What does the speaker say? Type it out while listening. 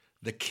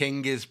The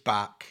king is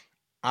back.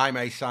 I'm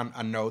Ahsan,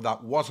 and no,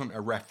 that wasn't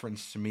a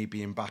reference to me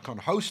being back on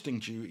hosting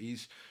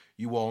duties.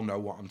 You all know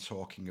what I'm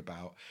talking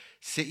about.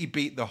 City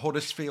beat the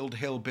Huddersfield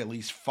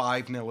Hillbillies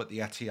 5-0 at the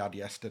Etihad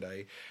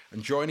yesterday,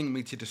 and joining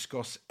me to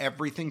discuss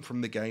everything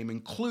from the game,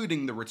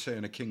 including the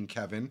return of King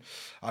Kevin,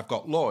 I've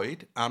got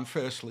Lloyd and,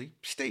 firstly,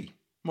 Steve.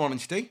 Morning,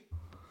 Steve.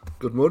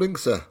 Good morning,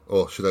 sir.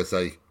 Or should I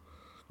say,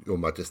 Your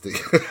Majesty.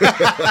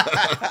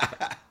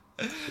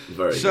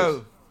 Very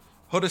good.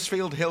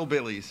 Huddersfield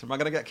Hillbillies, am I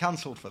going to get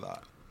cancelled for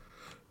that?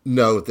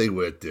 No, they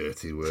were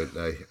dirty, weren't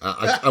they?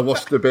 I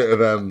watched a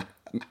bit of...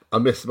 I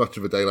missed much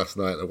of a day last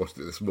night. I watched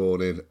it this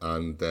morning,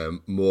 and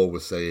Moore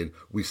was saying,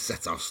 we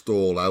set our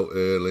stall out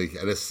early.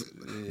 And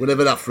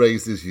whenever that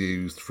phrase is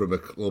used from a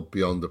club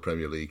beyond the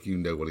Premier League, you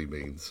know what he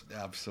means.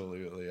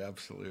 Absolutely,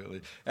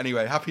 absolutely.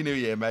 Anyway, Happy New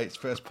Year, mate. It's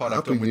the first pod I've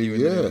Happy done with New you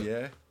in the new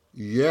year.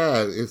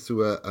 Yeah, it's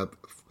a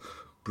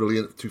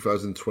brilliant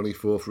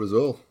 2024 for us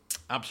all.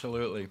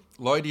 Absolutely.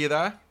 Lloyd, are you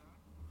there?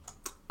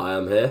 I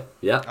am here,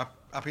 yeah.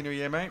 Happy New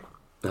Year, mate.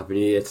 Happy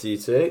New Year to you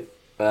too.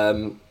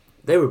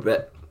 They were a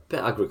bit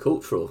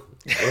agricultural,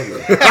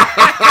 weren't they?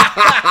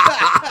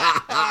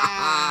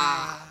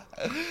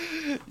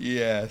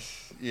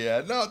 Yes,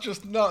 yeah. Not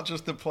just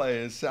the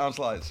players. Sounds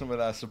like some of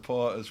their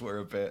supporters were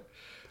a bit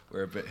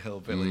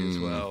hillbilly as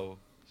well.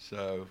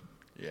 So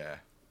yeah,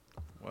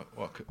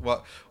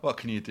 what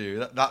can you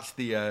do? That's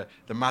the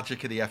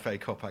magic of the FA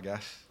Cup, I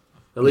guess.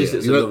 At least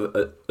it's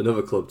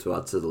another club to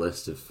add to the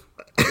list of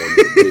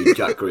one,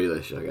 Jack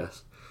Grealish, I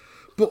guess.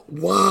 But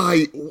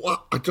why?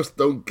 What? I just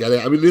don't get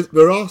it. I mean,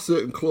 there are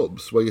certain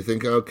clubs where you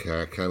think,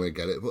 okay, I kind of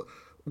get it, but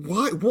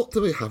why? What do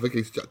they have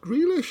against Jack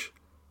Grealish?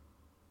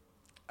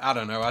 I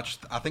don't know. I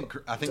think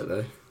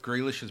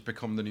Grealish has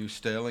become the new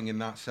Sterling in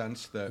that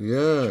sense. That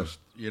just,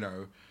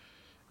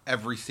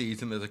 every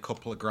season there's a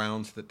couple of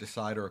grounds that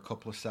decide, or a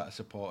couple of set of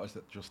supporters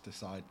that just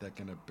decide they're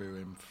going to boo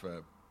him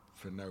for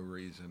no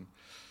reason.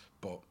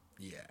 But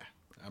yeah,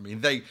 I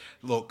mean,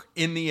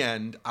 in the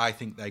end, I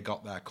think they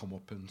got their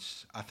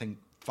comeuppance. I think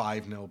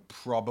 5-0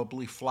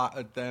 probably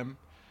flattered them.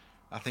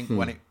 I think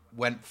when it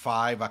went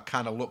 5, I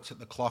kind of looked at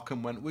the clock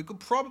and went, we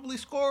could probably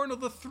score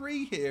another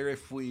 3 here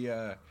if we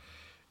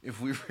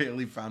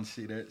really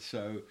fancied it.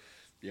 So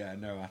yeah,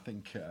 no, I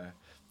think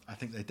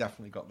they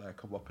definitely got their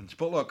comeuppance.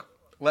 But look,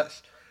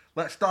 let's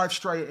dive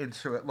straight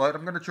into it. Lloyd,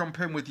 I'm going to jump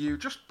in with you.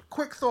 Just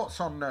quick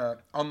thoughts on the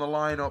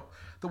lineup,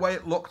 the way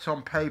it looked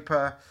on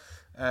paper.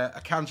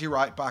 Akanji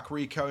right back,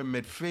 Rico in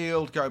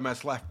midfield,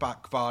 Gomez left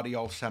back,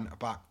 Gvardiol centre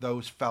back.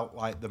 Those felt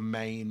like the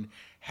main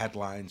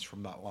headlines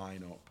from that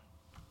lineup.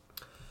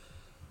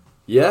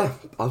 Yeah,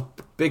 I'm a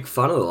big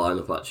fan of the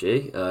lineup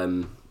actually.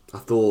 I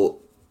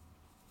thought,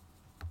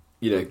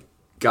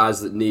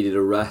 guys that needed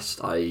a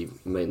rest, i.e.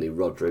 mainly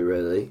Rodri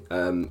really,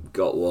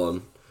 got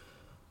one.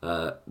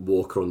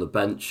 Walker on the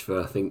bench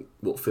for I think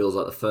what feels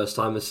like the first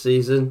time this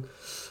season.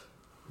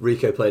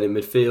 Rico playing in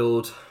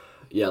midfield.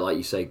 Yeah, like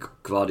you say,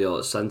 Gvardiol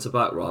at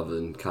centre-back rather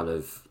than kind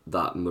of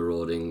that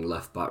marauding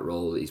left-back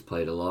role that he's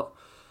played a lot.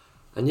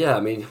 And yeah, I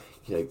mean,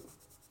 I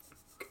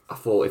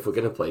thought if we're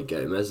going to play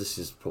Gomez, this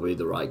is probably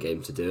the right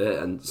game to do it.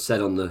 And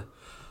said on the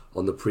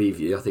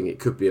preview, I think it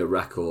could be a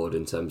record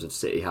in terms of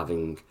City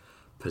having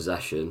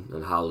possession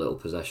and how little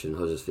possession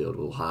Huddersfield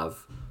will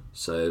have.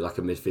 So like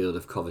a midfield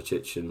of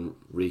Kovacic and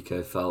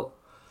Rico felt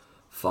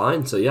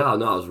fine. So yeah, I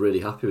was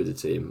really happy with the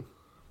team.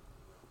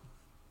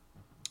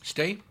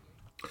 Steve?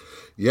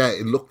 Yeah,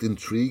 it looked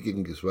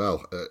intriguing as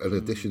well. In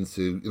addition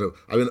to,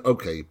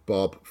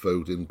 Bob,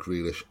 Foden,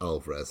 Grealish,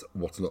 Alvarez,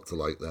 what's not to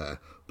like there?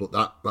 But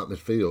that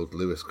midfield,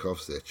 Lewis,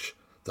 Kovacic,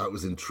 that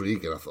was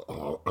intriguing. I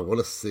thought, I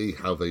want to see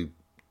how they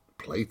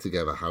play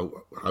together,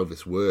 how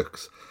this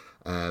works.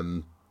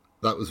 That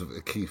was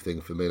a key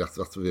thing for me. That's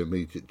the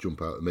immediate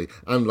jump out at me.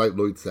 And like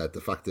Lloyd said,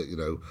 the fact that,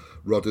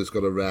 Rodder's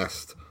got a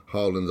rest,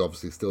 Haaland's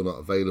obviously still not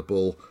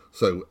available.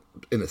 So,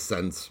 in a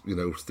sense,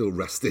 still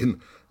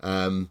resting.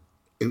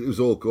 It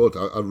was all good.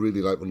 I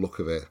really like the look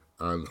of it.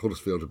 And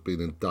Huddersfield had been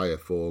in dire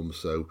form,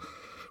 so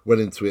went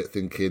into it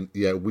thinking,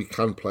 yeah, we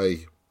can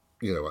play,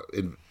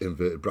 in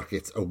inverted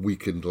brackets, a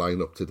weakened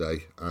lineup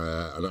today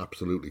and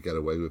absolutely get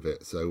away with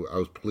it. So I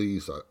was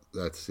pleased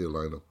there to see a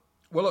lineup.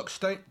 Well, look,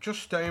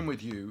 just staying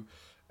with you,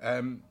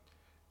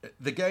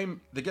 the game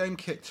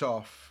kicked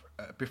off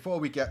before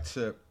we get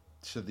to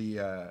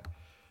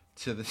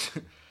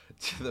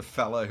the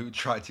fella who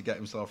tried to get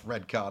himself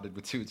red carded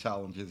with 2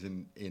 challenges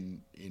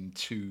in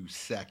 2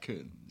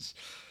 seconds.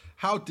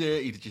 How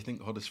dirty did you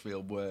think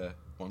Huddersfield were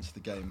once the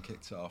game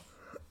kicked off?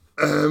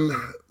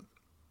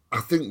 I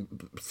think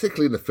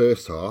particularly in the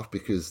first half,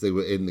 because they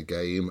were in the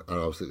game and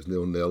obviously it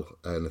was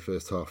 0-0 in the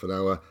first half an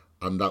hour,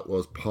 and that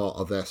was part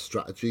of their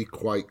strategy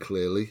quite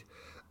clearly.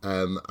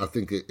 I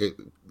think it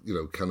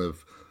kind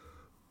of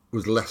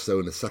was less so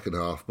in the second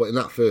half, but in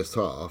that first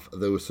half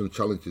there were some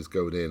challenges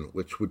going in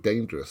which were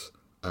dangerous.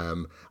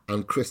 And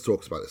Chris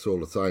talks about this all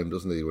the time,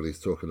 doesn't he, when he's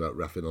talking about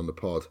reffing on the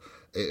pod.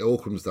 It all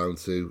comes down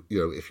to,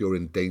 if you're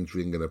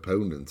endangering an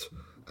opponent,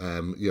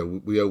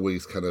 We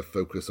always kind of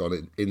focus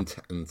on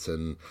intent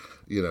and,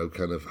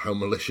 kind of how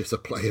malicious a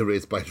player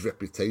is by his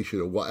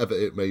reputation or whatever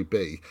it may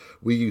be.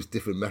 We use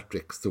different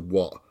metrics to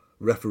what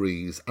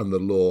referees and the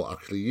law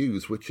actually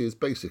use, which is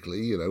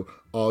basically,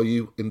 are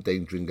you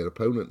endangering an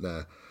opponent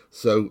there?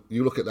 So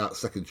you look at that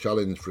second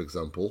challenge, for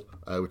example,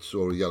 which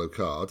saw a yellow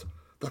card,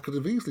 that could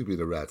have easily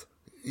been a red.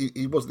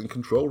 He wasn't in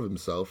control of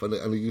himself and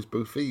he used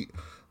both feet.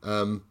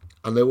 And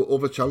there were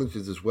other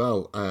challenges as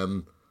well.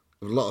 A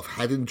lot of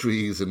head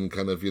injuries and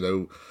kind of,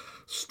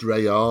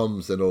 stray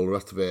arms and all the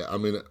rest of it. I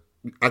mean,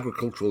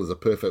 agricultural is a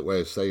perfect way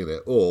of saying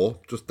it, or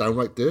just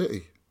downright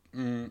dirty.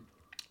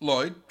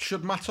 Lloyd,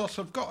 should Matos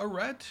have got a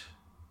red?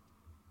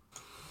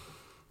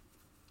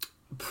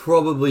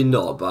 Probably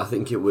not, but I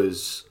think it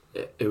was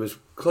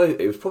close.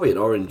 It was probably an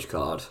orange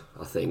card,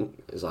 I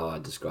think, is how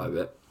I'd describe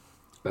it.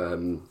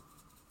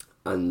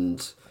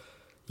 And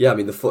yeah, I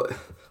mean, I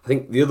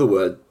think the other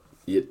word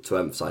to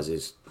emphasise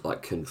is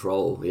like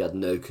control. He had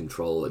no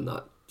control in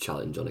that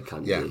challenge on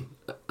Akanji,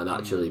 and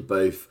actually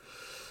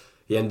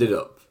he ended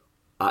up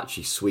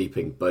actually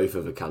sweeping both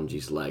of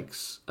Akanji's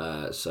legs.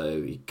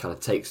 So he kind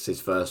of takes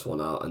his first one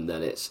out, and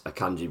then it's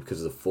Akanji,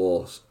 because of the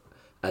force,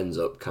 ends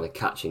up kind of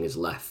catching his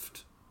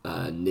left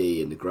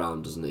knee in the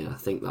ground, doesn't he? And I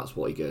think that's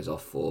what he goes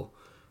off for,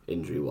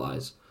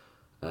 injury-wise.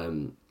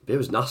 But it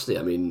was nasty.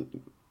 I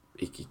mean,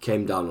 he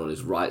came down on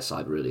his right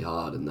side really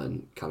hard, and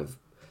then kind of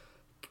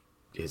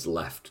his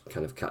left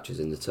kind of catches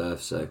in the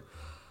turf. So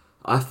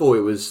I thought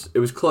it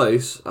was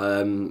close.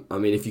 I mean,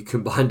 if you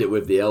combined it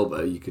with the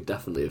elbow, you could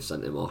definitely have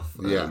sent him off.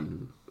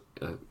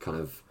 Kind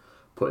of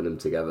putting them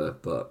together,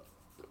 but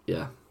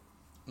yeah.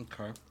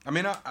 Okay. I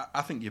mean,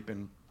 I think you've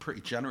been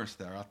pretty generous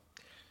there.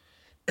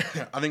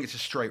 I think it's a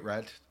straight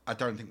red. I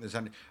don't think there's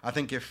any. I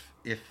think if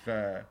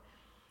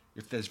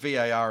there's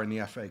VAR in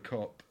the FA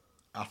Cup,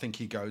 I think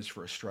he goes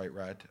for a straight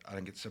red. I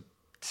think it's a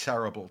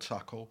terrible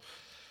tackle.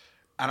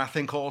 And I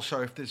think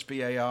also if there's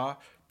VAR,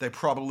 they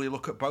probably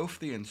look at both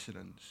the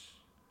incidents,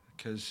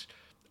 because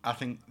I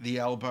think the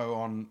elbow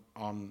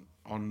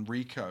on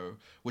Rico,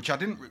 which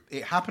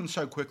it happened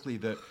so quickly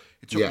that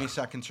it took me a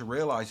second to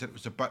realise that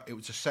it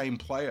was the same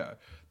player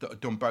that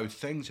had done both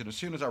things. And as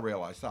soon as I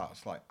realised that,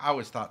 it's like, how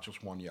is that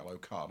just one yellow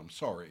card? I'm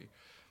sorry.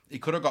 He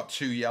could have got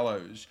 2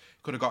 yellows.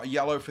 Could have got a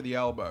yellow for the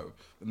elbow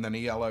and then a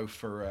yellow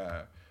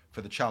for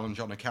the challenge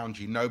on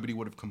Akanji. Nobody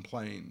would have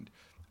complained,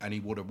 and he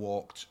would have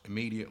walked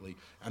immediately.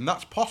 And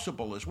that's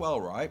possible as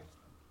well, right?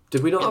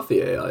 Did we not have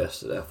VAR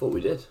yesterday? I thought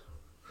we did.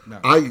 No.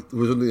 I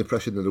was under the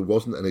impression that there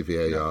wasn't any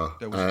VAR.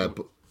 No,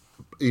 but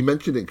he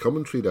mentioned it in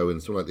commentary, though,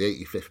 in something like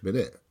the 85th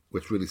minute,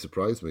 which really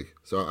surprised me.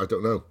 So I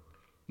don't know.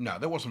 No,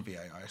 there wasn't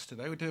VAR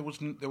yesterday. There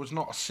was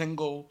not a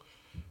single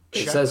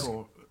check. It says,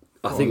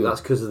 I think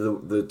that's because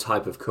of the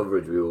type of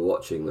coverage we were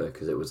watching, though,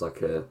 because it was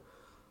like a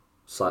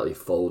slightly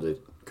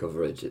folded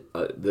coverage.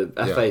 The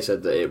FA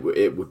said that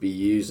it would be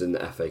used in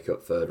the FA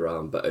Cup third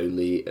round, but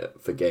only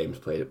for games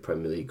played at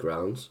Premier League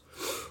grounds.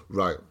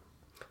 Right.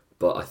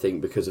 But I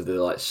think because of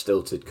the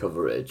stilted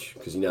coverage,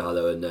 because you know how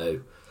there were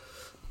no,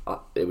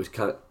 it was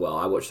kind of, well,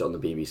 I watched it on the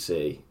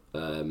BBC,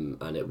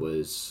 and it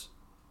was,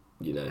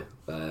 there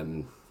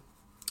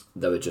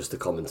were just the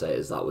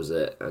commentators. That was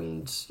it,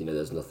 and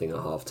there's nothing at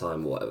half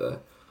time or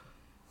whatever.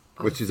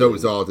 Which is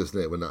always hard, isn't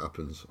it, when that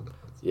happens?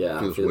 Yeah,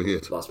 it feels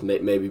weird.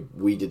 Maybe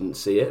we didn't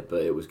see it,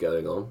 but it was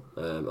going on.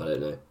 I don't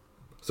know.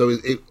 So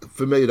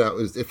for me, that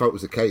was, if that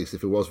was the case,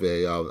 if it was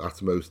VAR, that's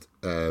the most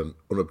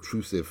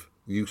unobtrusive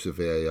use of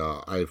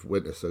VAR I've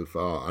witnessed so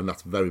far, and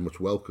that's very much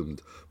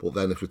welcomed. But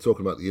then if we're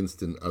talking about the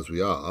instant as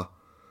we are,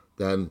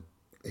 then,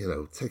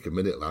 take a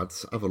minute,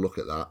 lads, have a look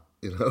at that,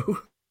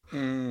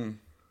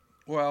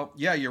 Well,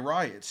 yeah, you're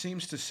right. It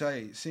seems to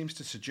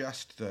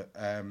suggest that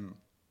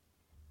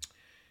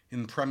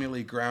in Premier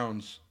League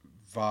grounds,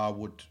 VAR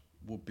would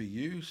be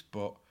used,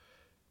 but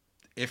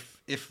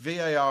if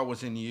VAR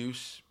was in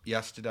use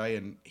yesterday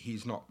and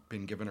he's not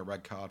been given a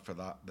red card for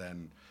that,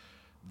 then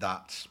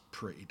that's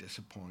pretty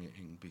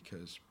disappointing,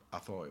 because I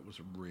thought it was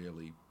a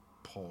really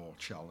poor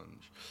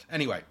challenge.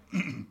 Anyway.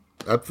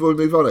 Before we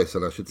move on,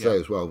 Ahsan, I should say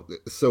as well,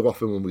 so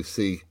often when we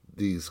see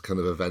these kind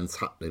of events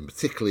happening,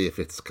 particularly if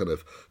it's kind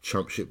of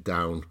championship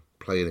down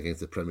playing against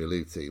the Premier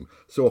League team,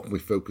 so often we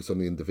focus on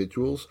the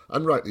individuals,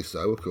 and rightly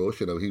so, of course.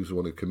 He was the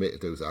one who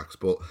committed those acts,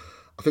 but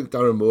I think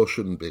Darren Moore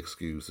shouldn't be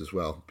excused as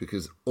well,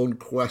 because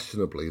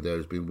unquestionably there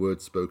has been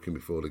words spoken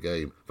before the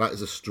game. That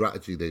is a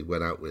strategy they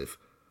went out with.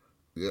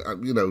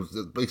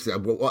 Basically,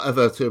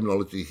 whatever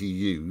terminology he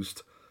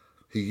used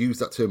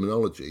that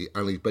terminology,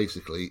 and he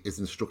basically is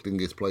instructing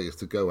his players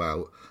to go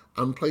out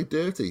and play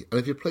dirty. And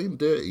if you're playing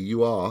dirty,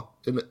 you are,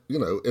 in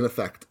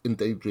effect,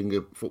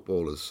 endangering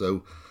footballers.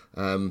 So,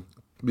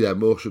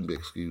 Moore shouldn't be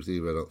excused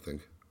either, I don't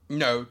think.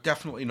 No,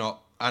 definitely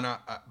not. And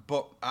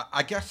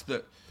I guess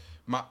that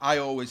I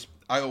always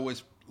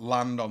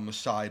land on the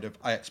side of,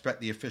 I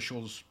expect the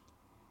officials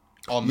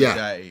on the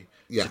day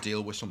to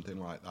deal with something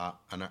like that,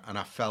 and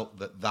I felt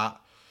that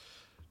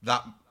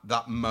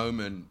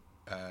moment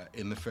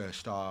in the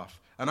first half.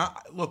 And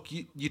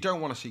you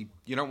don't want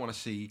to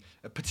see,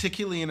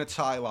 particularly in a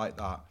tie like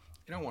that,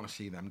 you don't want to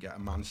see them get a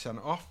man sent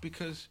off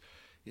because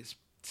it's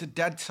a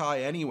dead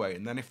tie anyway.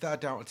 And then if they're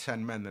down to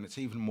 10 men, then it's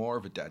even more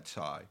of a dead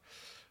tie.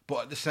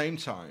 But at the same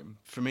time,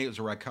 for me, it was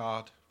a red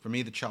card. For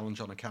me, the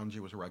challenge on Akanji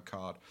was a red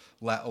card,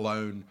 let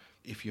alone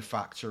if you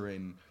factor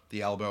in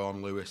the elbow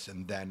on Lewis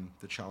and then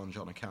the challenge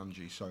on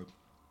Akanji. So,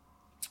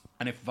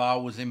 and if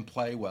VAR was in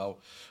play, well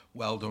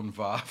done,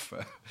 VAR,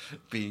 for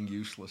being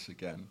useless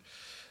again.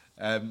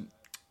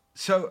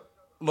 So,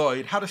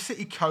 Lloyd, how does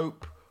City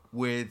cope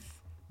with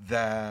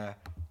their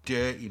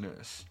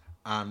dirtiness?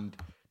 And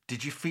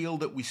did you feel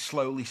that we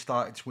slowly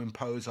started to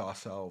impose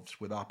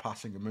ourselves with our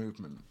passing and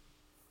movement?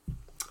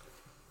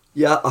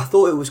 Yeah, I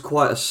thought it was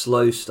quite a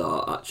slow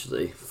start,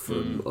 actually,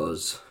 from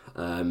us.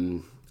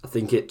 I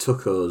think it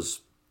took us...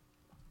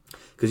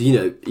 Because,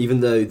 even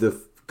though the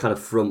kind of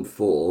front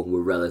four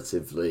were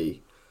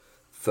relatively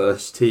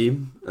first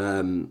team,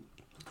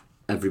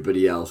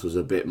 everybody else was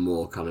a bit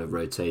more kind of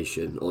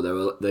rotation. Or there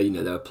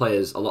were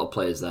players, a lot of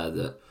players there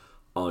that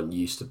aren't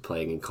used to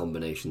playing in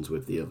combinations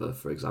with the other,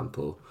 for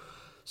example.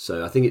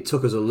 So I think it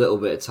took us a little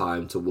bit of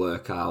time to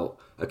work out,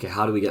 okay,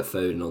 how do we get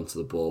Foden onto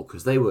the ball?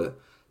 Because they were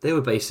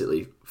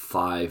basically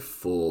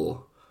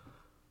 5-4,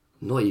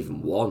 not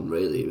even 1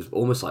 really. It was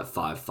almost like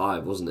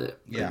 5-5, wasn't it?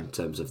 Yeah. In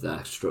terms of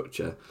their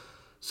structure.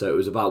 So it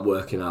was about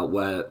working out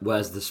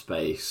where's the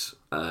space,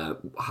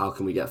 how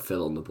can we get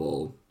Phil on the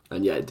ball?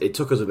 And yeah, it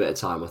took us a bit of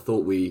time. I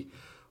thought we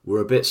were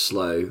a bit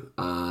slow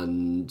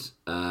and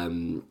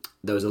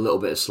there was a little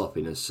bit of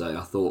sloppiness. So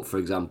I thought, for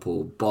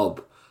example,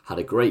 Bob had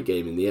a great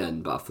game in the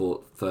end, but I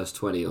thought first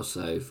 20 or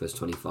so, first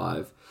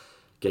 25...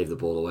 gave the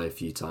ball away a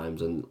few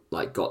times and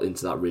got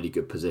into that really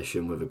good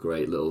position with a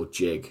great little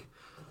jig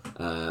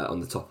on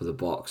the top of the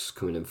box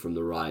coming in from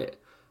the right,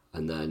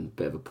 and then a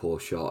bit of a poor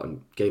shot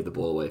and gave the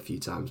ball away a few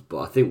times. But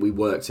I think we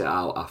worked it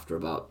out after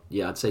about,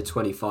 I'd say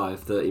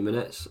 25-30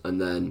 minutes, and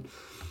then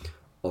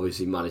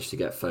obviously managed to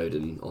get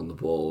Foden on the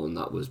ball, and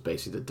that was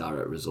basically the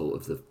direct result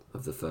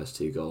of the first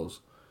 2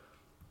 goals.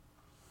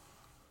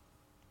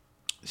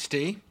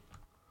 Steve,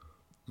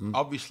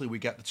 obviously we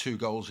get the 2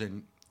 goals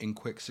in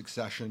quick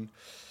succession.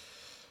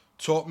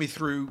 Talk me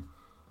through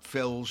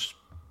Phil's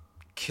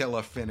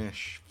killer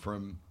finish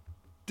from...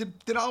 Did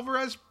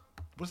Alvarez...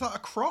 Was that a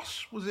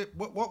cross? Was it...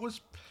 What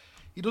was...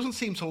 He doesn't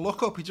seem to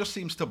look up. He just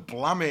seems to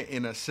blam it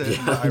in a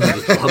certain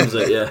direction. Blams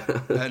it,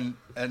 yeah.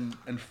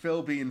 and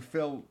Phil, being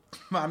Phil,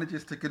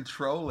 manages to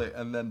control it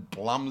and then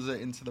blams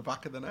it into the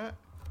back of the net.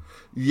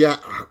 Yeah,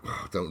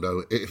 I don't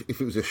know.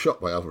 If it was a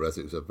shot by Alvarez,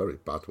 it was a very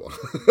bad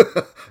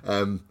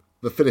one.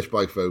 The finish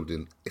by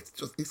Foden,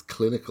 it's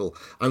clinical.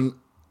 And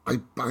I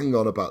bang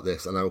on about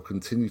this, and I will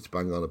continue to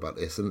bang on about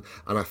this, and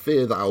I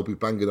fear that I'll be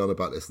banging on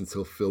about this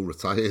until Phil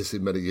retires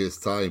in many years'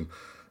 time.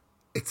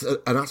 It's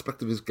an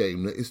aspect of his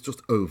game that is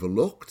just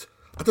overlooked.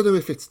 I don't know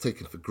if it's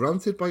taken for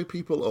granted by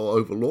people or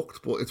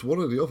overlooked, but it's one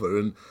or the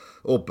other,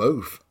 or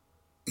both.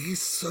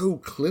 He's so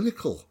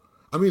clinical.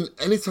 I mean,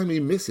 anytime he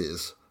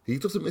misses, he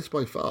doesn't miss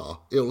by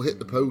far. He'll hit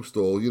the post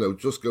or,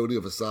 just go the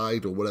other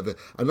side or whatever.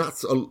 And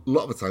that's a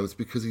lot of the time it's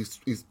because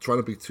he's trying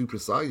to be too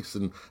precise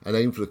and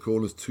aim for the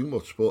corners too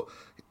much. But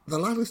the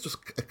lad is just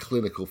a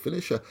clinical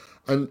finisher.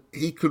 And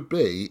he could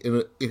be,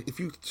 if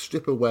you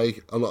strip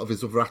away a lot of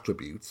his other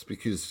attributes,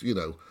 because, you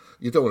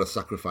don't want to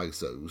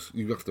sacrifice those.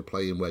 You have to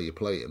play him where you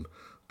play him.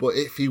 But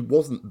if he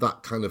wasn't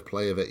that kind of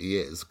player that he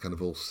is, kind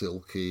of all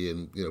silky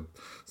and,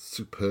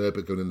 superb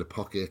at going in the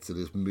pocket and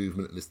his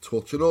movement and his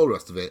touch and all the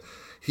rest of it,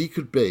 he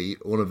could be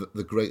one of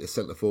the greatest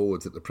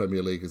centre-forwards that the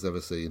Premier League has ever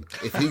seen.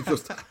 If he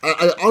just...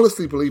 I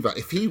honestly believe that.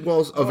 If he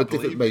was of a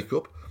different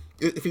makeup,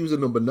 if he was a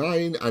number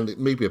 9 and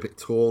maybe a bit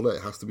taller,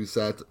 it has to be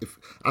said, if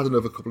add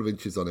another couple of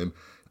inches on him,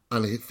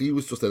 and if he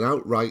was just an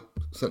outright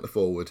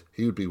centre-forward,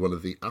 he would be one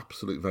of the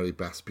absolute very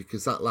best,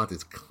 because that lad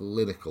is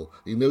clinical.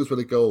 He knows where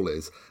the goal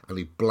is, and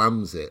he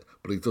blams it,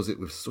 but he does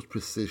it with such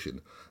precision,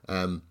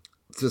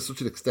 to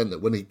such an extent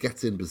that when he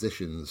gets in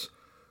positions,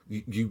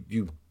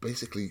 you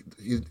basically,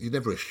 you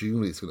never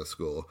assume he's going to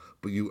score,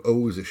 but you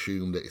always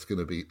assume that it's going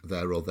to be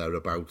there or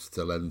thereabouts,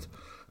 to lend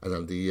an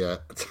Andy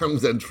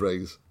Townsend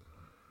phrase.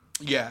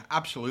 Yeah,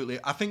 absolutely.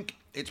 I think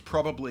it's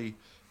probably...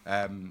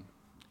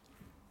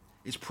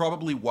 It's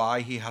probably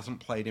why he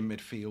hasn't played in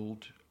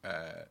midfield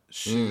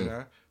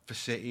sooner for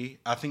City.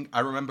 I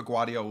remember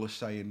Guardiola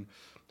saying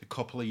a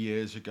couple of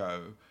years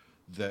ago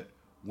that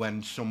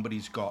when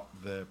somebody's got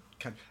the...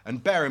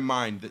 And bear in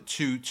mind that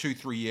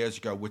 3 years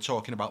ago, we're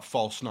talking about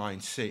false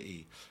 9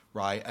 City,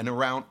 right? And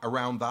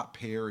around that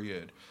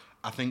period,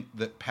 I think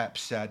that Pep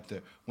said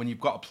that when you've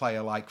got a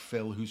player like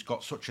Phil who's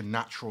got such a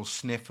natural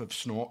sniff of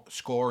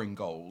scoring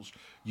goals,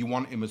 you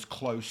want him as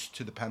close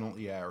to the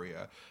penalty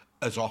area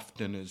as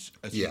often as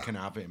you can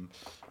have him.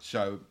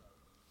 So,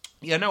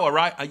 you're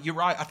right.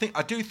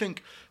 I do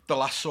think the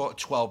last sort of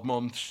 12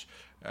 months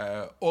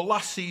or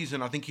last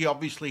season, I think he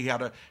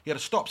had a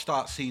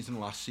stop-start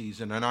season last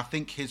season, and I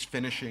think his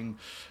finishing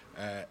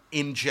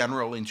in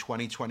general in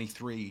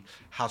 2023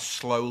 has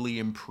slowly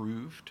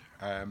improved,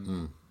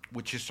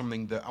 which is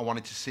something that I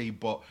wanted to see.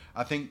 But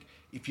I think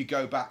if you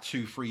go back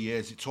 2-3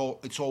 years,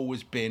 it's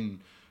always been,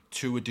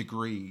 to a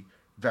degree,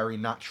 very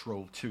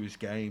natural to his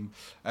game.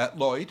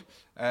 Lloyd,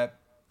 the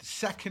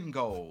second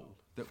goal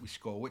that we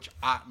score, which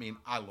I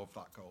love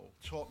that goal.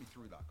 Talk me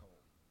through that goal.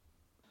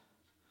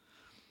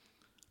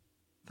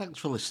 Thanks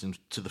for listening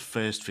to the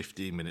first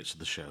 15 minutes of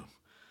the show.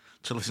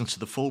 To listen to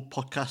the full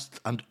podcast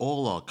and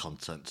all our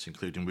contents,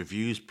 including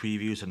reviews,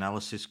 previews,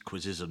 analysis,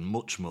 quizzes and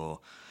much more,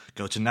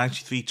 go to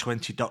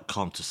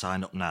 9320.com to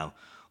sign up now,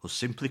 or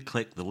simply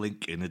click the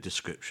link in the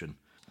description.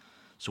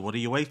 So what are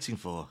you waiting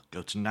for?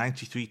 Go to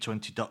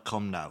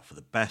 9320.com now for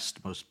the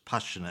best, most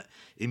passionate,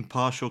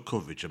 impartial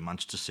coverage of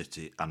Manchester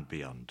City and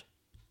beyond.